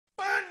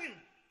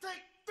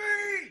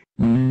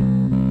Welcome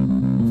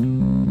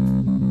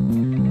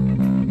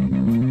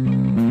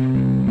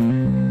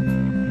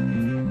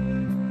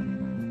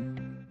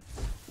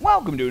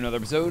to another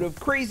episode of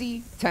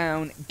Crazy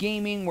Town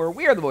Gaming, where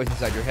we are the voice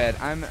inside your head.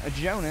 I'm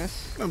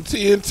Jonas. I'm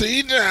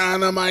TNT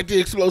Dinomight,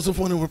 the explosive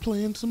one, and we're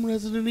playing some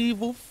Resident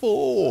Evil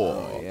 4.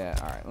 Oh, yeah.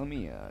 All right, let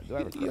me, do I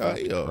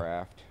have a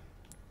craft?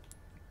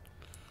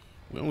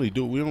 We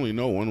only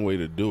know one way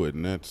to do it,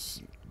 and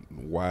that's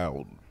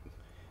wild.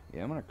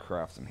 Yeah, I'm gonna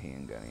craft some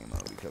handgun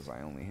ammo because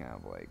I only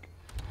have, like,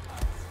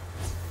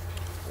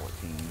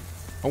 14.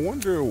 I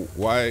wonder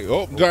why...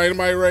 Oh,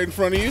 Dynamite right in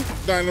front of you.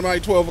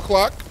 Dynamite 12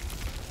 o'clock.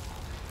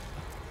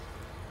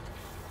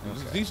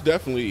 Okay. He's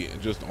definitely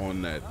just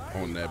on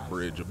that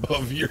bridge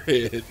above your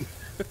head.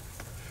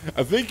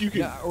 I think you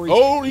can.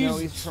 No,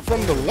 he's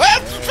from the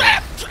left.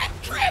 Yeah.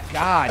 Trap.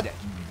 God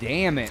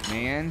damn it,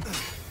 man!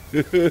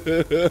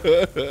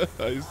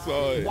 I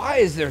saw it. Why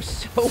is there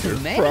so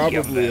many?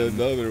 Probably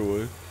another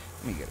one.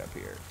 Let me get up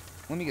here.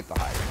 Let me get the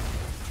hydrant.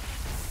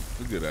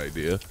 That's a good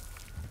idea.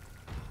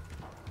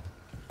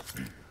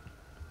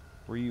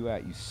 Where you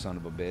at, you son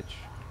of a bitch?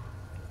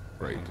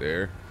 Right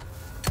there.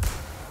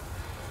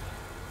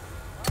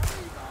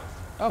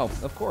 Oh,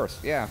 of course,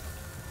 yeah.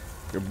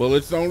 Your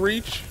bullets don't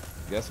reach?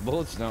 Guess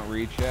bullets don't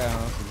reach,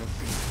 yeah.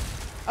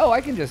 Oh,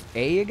 I can just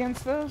A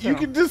against those? You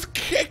can just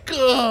kick them!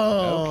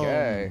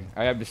 Okay.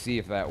 I have to see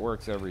if that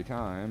works every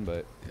time,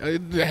 but...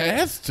 It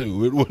has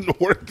to. It wouldn't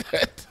work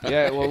that time.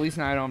 Yeah, well, at least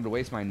now I don't have to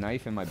waste my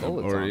knife and my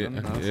bullets on them.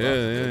 No,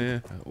 yeah.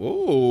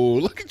 Oh,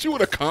 look at you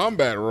with a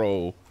combat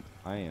roll.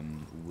 I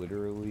am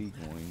literally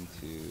going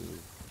to...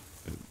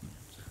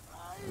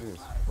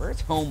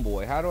 Where's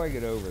Homeboy? How do I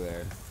get over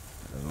there?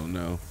 I don't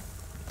know.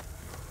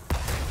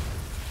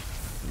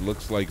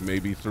 Looks like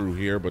maybe through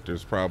here, but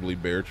there's probably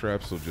bear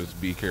traps, so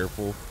just be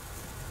careful.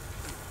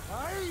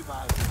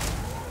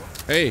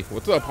 Hey,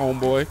 what's up,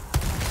 homeboy?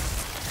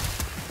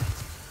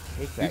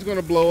 He's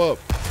gonna blow up.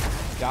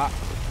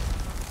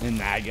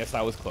 And I guess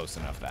I was close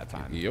enough that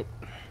time. Yep.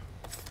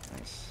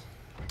 Nice.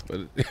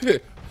 But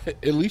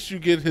at least you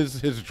get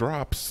his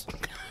drops.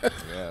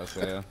 Yeah,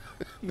 so...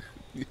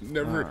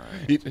 Never.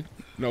 Right.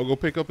 No, go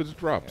pick up his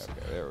drops. Yeah,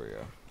 okay, there we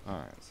go. All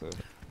right, so...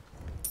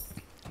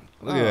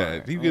 Look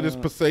at that. You get his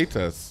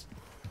pesetas.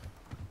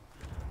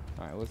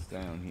 Alright, what's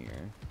down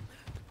here?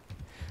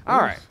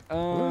 Alright.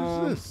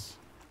 What is this?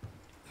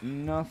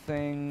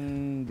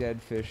 Nothing.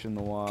 Dead fish in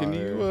the water. Can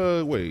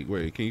you,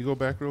 wait. Can you go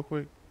back real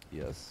quick?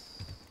 Yes.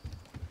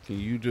 Can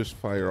you just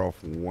fire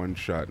off one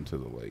shot into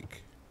the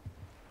lake?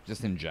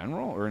 Just in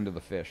general, or into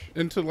the fish?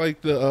 Into,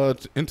 like,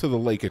 into the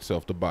lake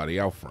itself, the body,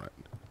 out front.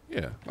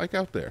 Yeah, like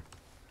out there.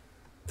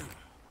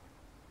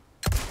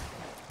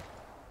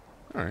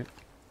 Alright.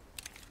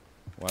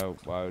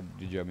 Why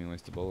did you have me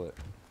waste a bullet?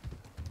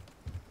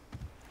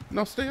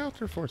 No, stay out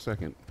there for a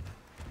second.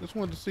 Just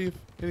wanted to see if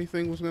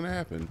anything was going to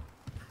happen.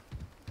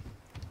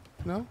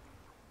 No?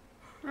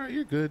 Alright,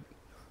 you're good.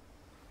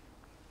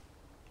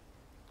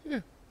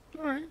 Yeah,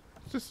 alright.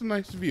 It's just a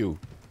nice view.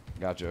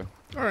 Gotcha.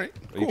 Alright,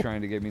 Are you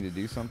trying to get me to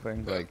do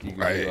something? Like you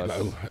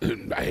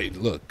hey,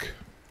 look.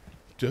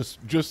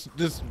 Just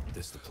this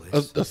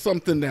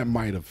something that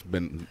might have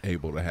been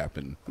able to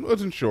happen.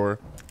 Wasn't sure.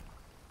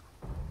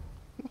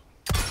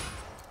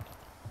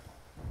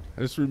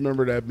 I just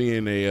remember that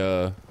being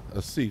a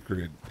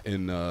secret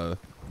in the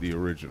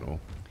original.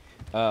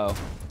 Oh.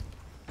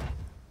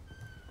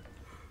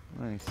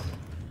 Nice.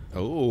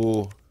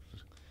 Oh.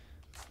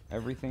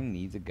 Everything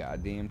needs a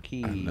goddamn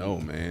key. I know,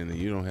 man.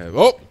 You don't have...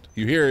 Oh!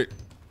 You hear it.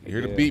 You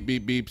hear the beep,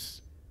 beep,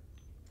 beeps.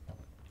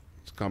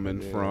 It's coming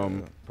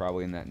from...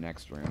 Probably in that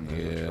next room.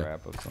 There's a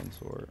trap of some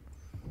sort.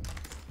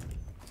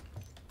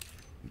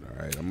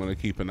 Alright, I'm going to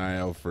keep an eye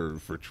out for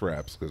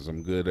traps, because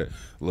I'm good at...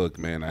 Look,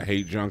 man, I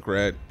hate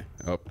Junkrat.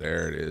 Oh,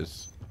 there it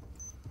is.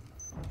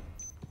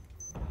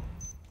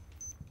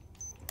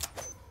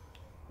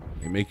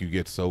 They make you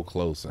get so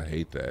close. I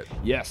hate that.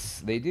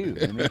 Yes, they do.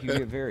 They make you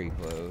get very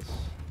close.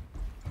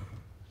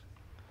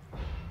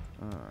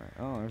 Alright.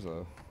 Oh, there's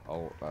a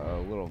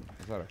little...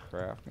 Is that a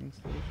crafting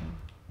station?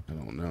 I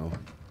don't know.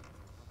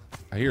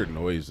 I hear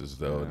noises,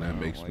 though, and that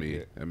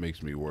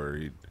makes me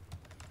worried.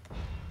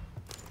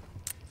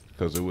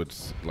 Because it would,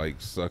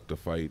 like, suck to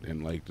fight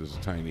in, like, this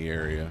tiny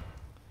area.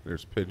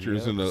 There's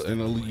pictures in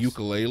a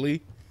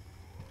ukulele.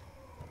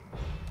 Oh,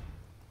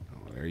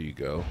 there you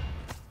go.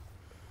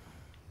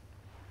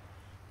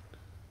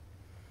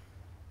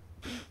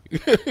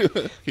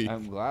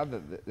 I'm glad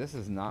that this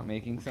is not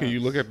making sense. Can you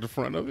look at the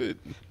front of it?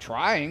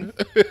 Trying.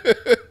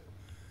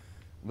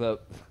 The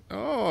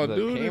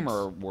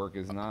camera work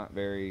is not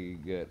very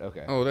good.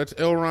 Okay. Oh, that's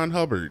L. Ron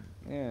Hubbard.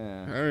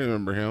 Yeah. I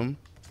remember him.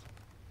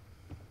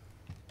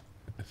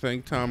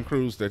 Thank Tom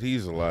Cruise that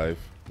he's alive.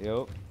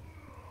 Yep.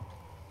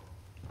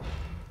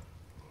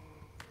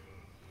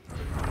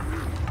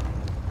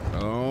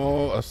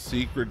 Oh, a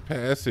secret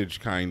passage,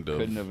 kind of.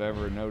 Couldn't have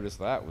ever noticed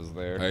that was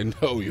there. I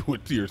know, you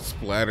with your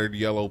splattered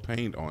yellow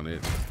paint on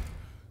it.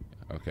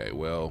 Okay,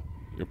 well,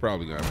 you're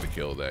probably gonna have to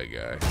kill that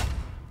guy.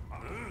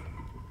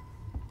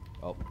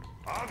 Oh.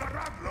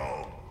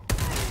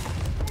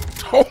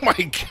 Oh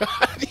my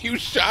god, you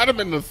shot him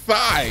in the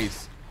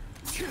thighs.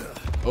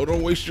 Oh,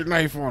 don't waste your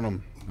knife on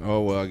him.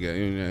 Oh, well, yeah,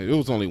 it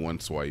was only one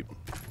swipe.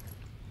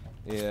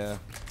 Yeah.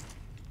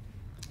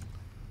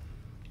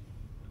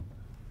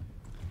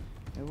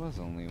 It was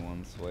only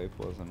one swipe,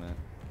 wasn't it?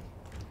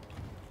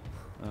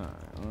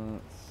 Alright,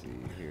 let's see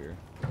here.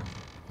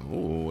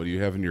 Oh, what do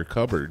you have in your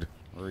cupboard?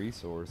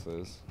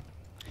 Resources.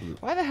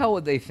 Why the hell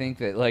would they think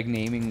that, like,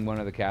 naming one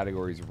of the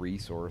categories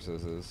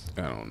resources is...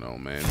 I don't know,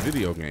 man.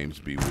 Video games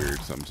be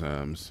weird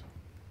sometimes.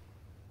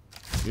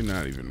 You're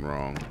not even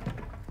wrong.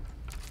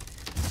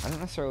 I don't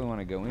necessarily want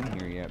to go in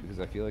here yet because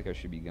I feel like I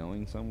should be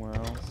going somewhere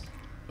else.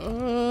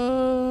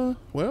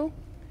 Well,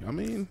 I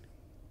mean,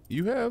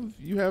 you have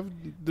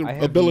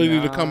the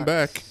ability to come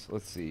back.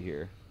 Let's see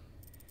here.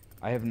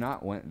 I have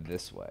not went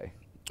this way.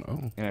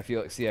 Oh. And I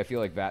feel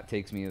like that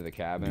takes me to the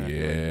cabin.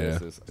 Yeah,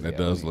 that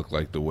does look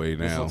like the way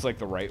now. This looks like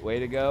the right way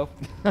to go.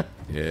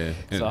 Yeah.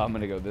 So I'm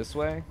gonna go this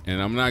way.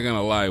 And I'm not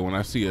gonna lie, when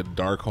I see a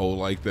dark hole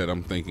like that,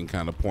 I'm thinking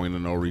kind of point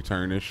of no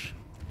return-ish.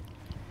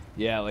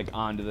 Yeah, like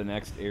on to the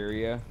next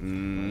area.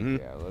 Mm-hmm.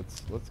 Like, yeah,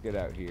 let's get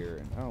out here.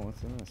 And oh,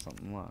 what's in this?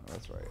 Something locked.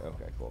 That's right.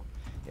 Okay, cool.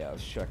 Yeah,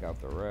 let's check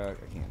out the wreck.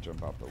 I can't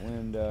jump out the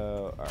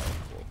window. All right,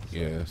 cool. So,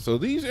 yeah. So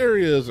these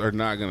areas are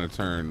not gonna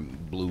turn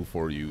blue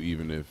for you,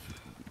 even if,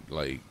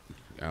 like,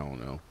 I don't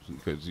know,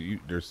 because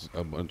there's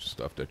a bunch of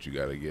stuff that you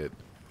gotta get.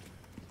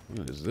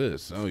 What is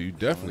this? Oh, you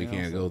definitely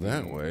can't go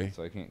that way.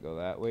 So I can't go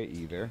that way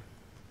either.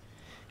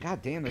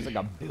 God damn, there's like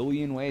a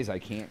billion ways I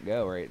can't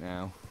go right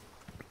now.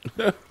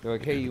 They're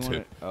like, hey, you want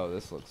to... Oh,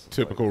 this looks...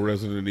 Typical like...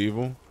 Resident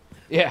Evil.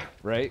 Yeah,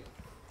 right?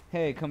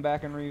 Hey, come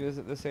back and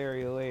revisit this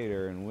area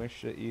later and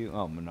wish that you...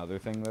 Oh, another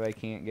thing that I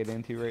can't get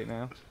into right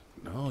now?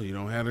 No, you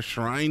don't have the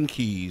shrine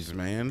keys,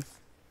 man.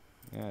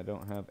 Yeah, I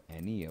don't have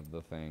any of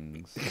the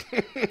things.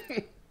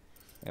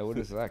 Yeah, what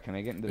is that? Can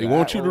I get into that? They that?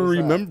 want you to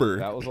remember.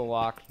 That was a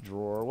locked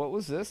drawer. What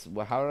was this?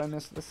 How did I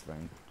miss this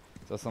thing?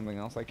 Is that something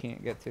else I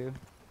can't get to?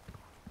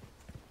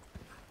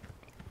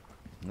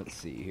 Let's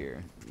see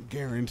here.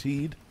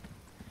 Guaranteed.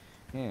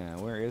 Yeah,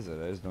 where is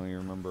it? I just don't even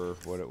remember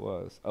what it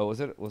was. Oh, was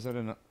it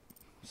an...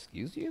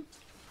 Excuse you?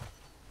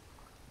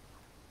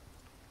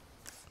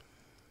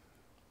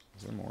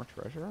 Is there more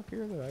treasure up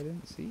here that I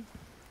didn't see?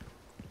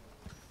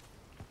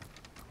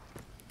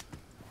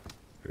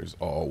 There's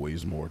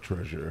always more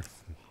treasure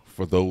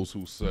for those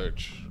who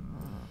search.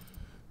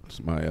 It's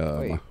my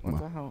Wait, what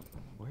the hell?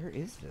 Where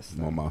is this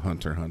thing? My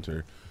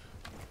hunter.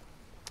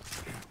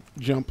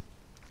 Jump.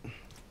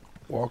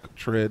 Walk,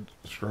 tread,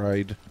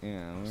 stride,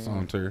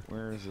 saunter.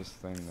 Where is this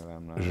thing that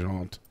I'm not...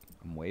 Jaunt.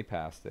 I'm way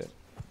past it.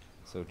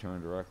 So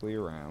turn directly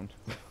around.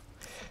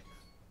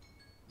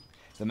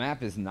 The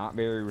map is not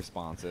very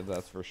responsive,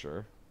 that's for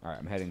sure. Alright,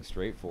 I'm heading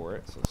straight for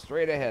it. So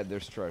straight ahead,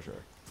 there's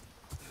treasure.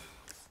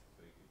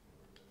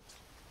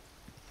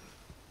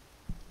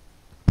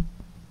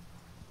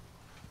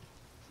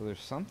 So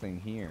there's something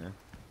here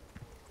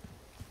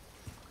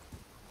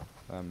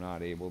that I'm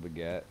not able to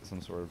get. Some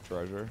sort of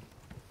treasure.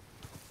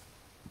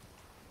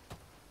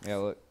 Yeah,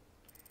 look.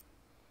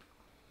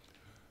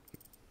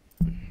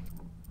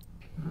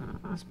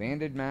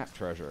 Expanded map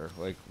treasure.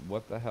 Like,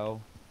 what the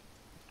hell?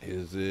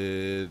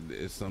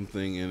 Is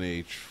something in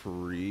a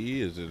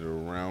tree? Is it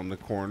around the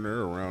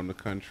corner, around the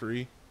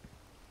country?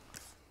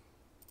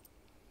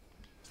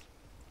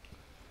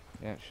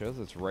 Yeah, it shows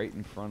it's right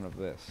in front of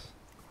this.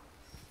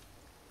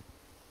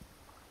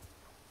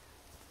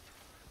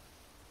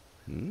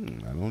 I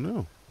don't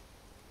know.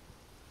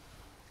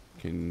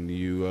 Can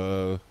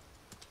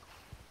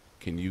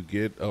you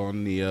get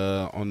on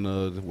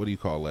the what do you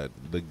call that?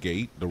 The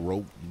gate, the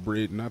rope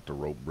bridge, not the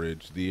rope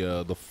bridge,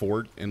 the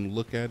fort, and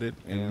look at it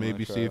and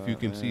maybe see if you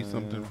can see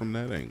something from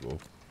that angle.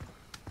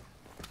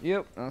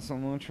 Yep, that's what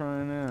I'm gonna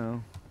try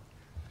now.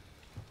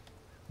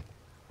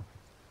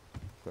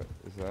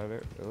 Is that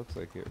it? It looks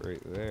like it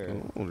right there.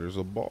 Oh, there's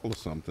a ball of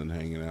something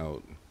hanging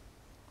out.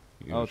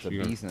 Oh, it's a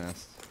bee's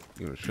nest.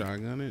 You gonna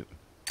shotgun it?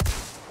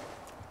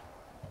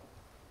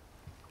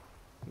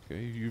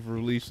 Okay, you've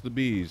released the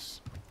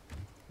bees.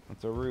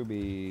 It's a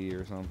ruby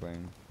or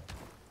something.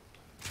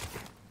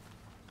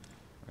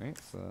 Right,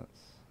 so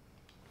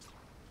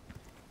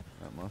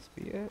that must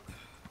be it.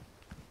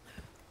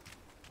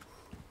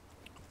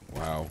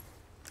 Wow.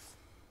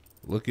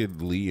 Look at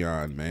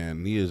Leon,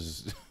 man.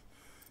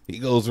 He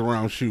goes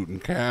around shooting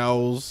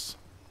cows,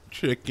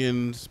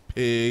 chickens,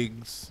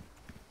 pigs,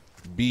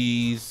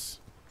 bees.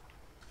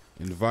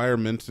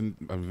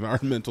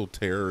 Environmental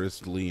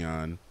terrorist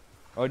Leon.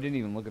 Oh, I didn't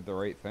even look at the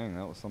right thing.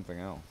 That was something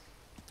else.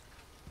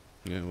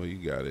 Yeah, well, you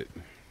got it.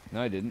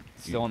 No, I didn't.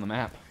 It's still on the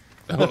map.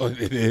 Oh,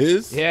 it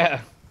is?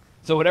 Yeah.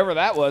 So whatever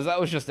that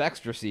was just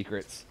extra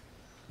secrets.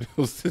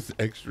 Was this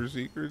extra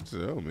secrets?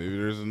 Oh, maybe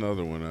there's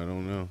another one. I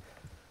don't know.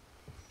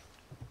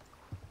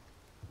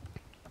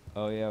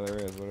 Oh, yeah, there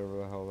is. Whatever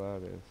the hell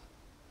that is.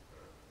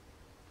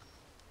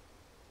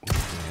 What the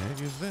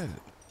heck is that?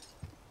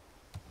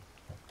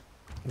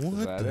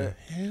 What the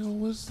hell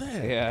was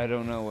that? Yeah, I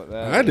don't know what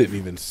that is. I didn't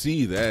even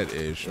see that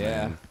ish,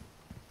 yeah. man.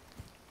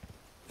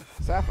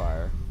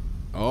 Sapphire.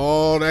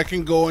 Oh, that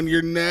can go on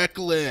your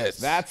necklace.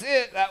 That's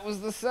it. That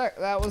was the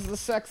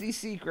sexy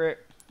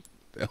secret.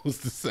 That was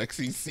the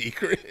sexy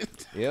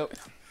secret. Yep.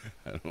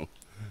 I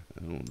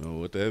don't know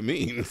what that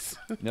means.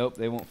 Nope,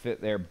 they won't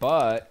fit there,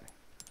 but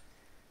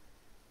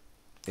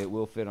it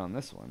will fit on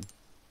this one.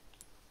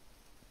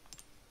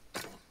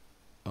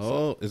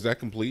 Oh, is that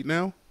complete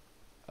now?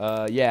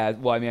 Yeah.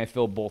 Well, I mean, I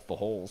filled both the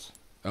holes.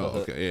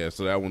 Oh, okay. Yeah,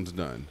 so that one's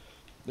done.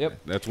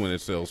 Yep. That's when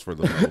it sells for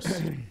the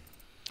most.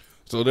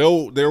 So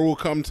there will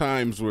come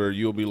times where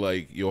you'll be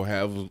like, you'll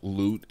have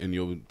loot and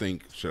you'll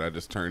think, should I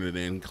just turn it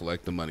in,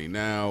 collect the money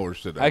now, or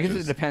should I guess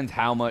just... it depends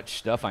how much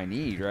stuff I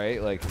need, right?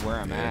 Like where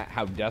I'm at,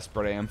 how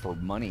desperate I am for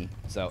money.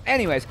 So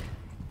anyways,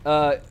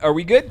 are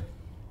we good?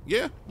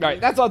 Yeah. All right,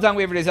 that's all the time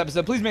we have for today's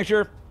episode. Please make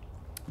sure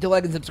to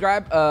like and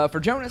subscribe. For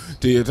Jonas,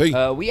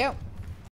 DNT. we out.